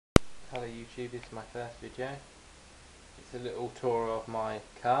Hello YouTube, this is my first video. It's a little tour of my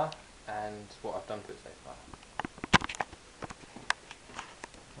car and what I've done to it so far.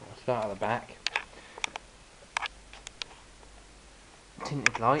 I'll start at the back.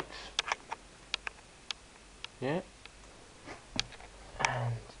 Tinted lights. Yeah.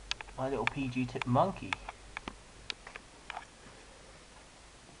 And my little PG tip monkey.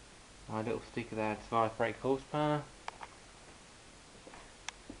 My little sticker there, it's 5 brake horsepower.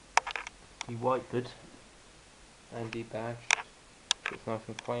 The white good and debadged. It's nice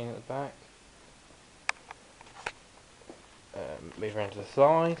and clean at the back. Move around to the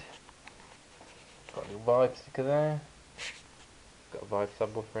side. Got a little Vibe sticker there. Got a Vibe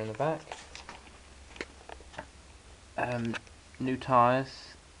subwoofer in the back. New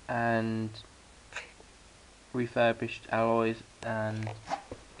tyres and refurbished alloys, and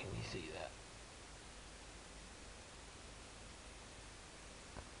can you see that?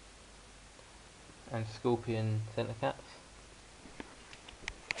 And Scorpion centre caps.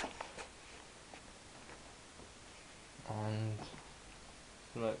 And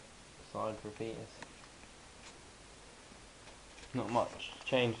look, side repeaters. Not much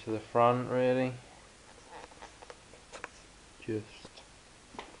change to the front really. Just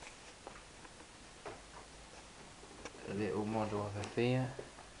a little model of a Fiat.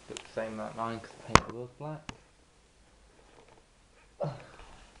 Looks the same like mine because the paint was black.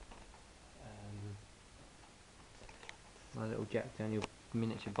 My little Jack Daniel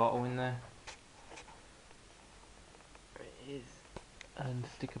miniature bottle in there. There it is. And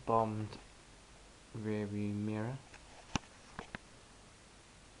sticker bombed rear view mirror.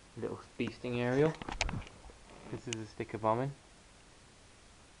 Little beasting aerial. This is a sticker bombing.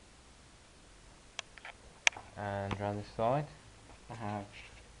 And around this side I have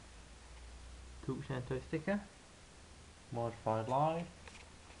Seicento sticker, modified live.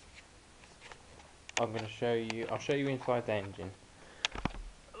 I'm going to show you, I'll show you inside the engine.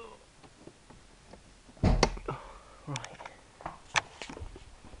 Right.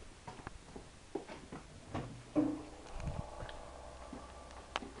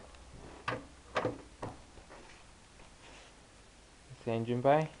 It's the engine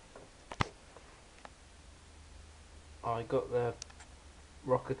bay. I got the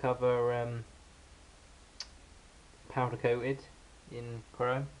rocker cover powder coated in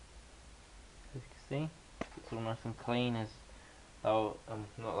chrome, as you can see. It's all nice and clean as not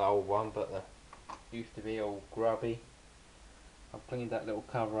the old one, but the used to be all grubby. I've cleaned that little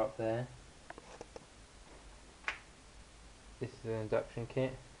cover up there. This is an induction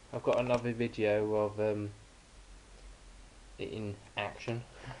kit. I've got another video of it in action.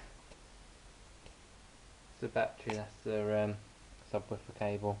 The battery, that's the subwoofer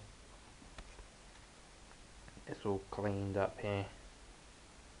cable. It's all cleaned up here.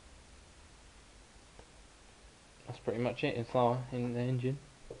 That's pretty much it inside in the engine.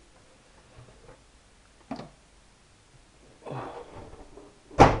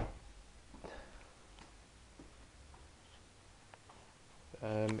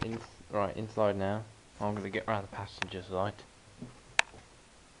 Right, inside now. I'm going to get around the passenger side.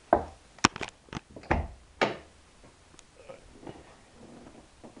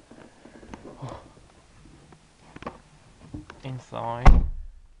 Inside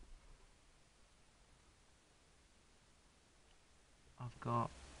I've got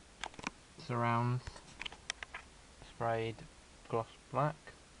surrounds sprayed gloss black,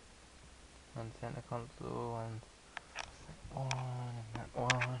 and centre console, and that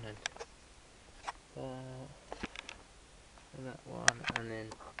one, and that one, and then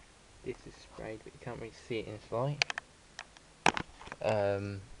this is sprayed, but you can't really see it in this light.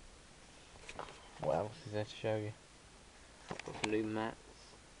 What else is there to show you? Got some new mats,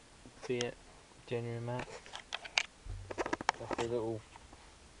 Fiat genuine mats. That's a little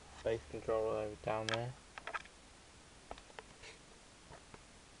base controller over down there.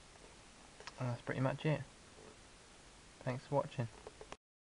 And that's pretty much it. Thanks for watching.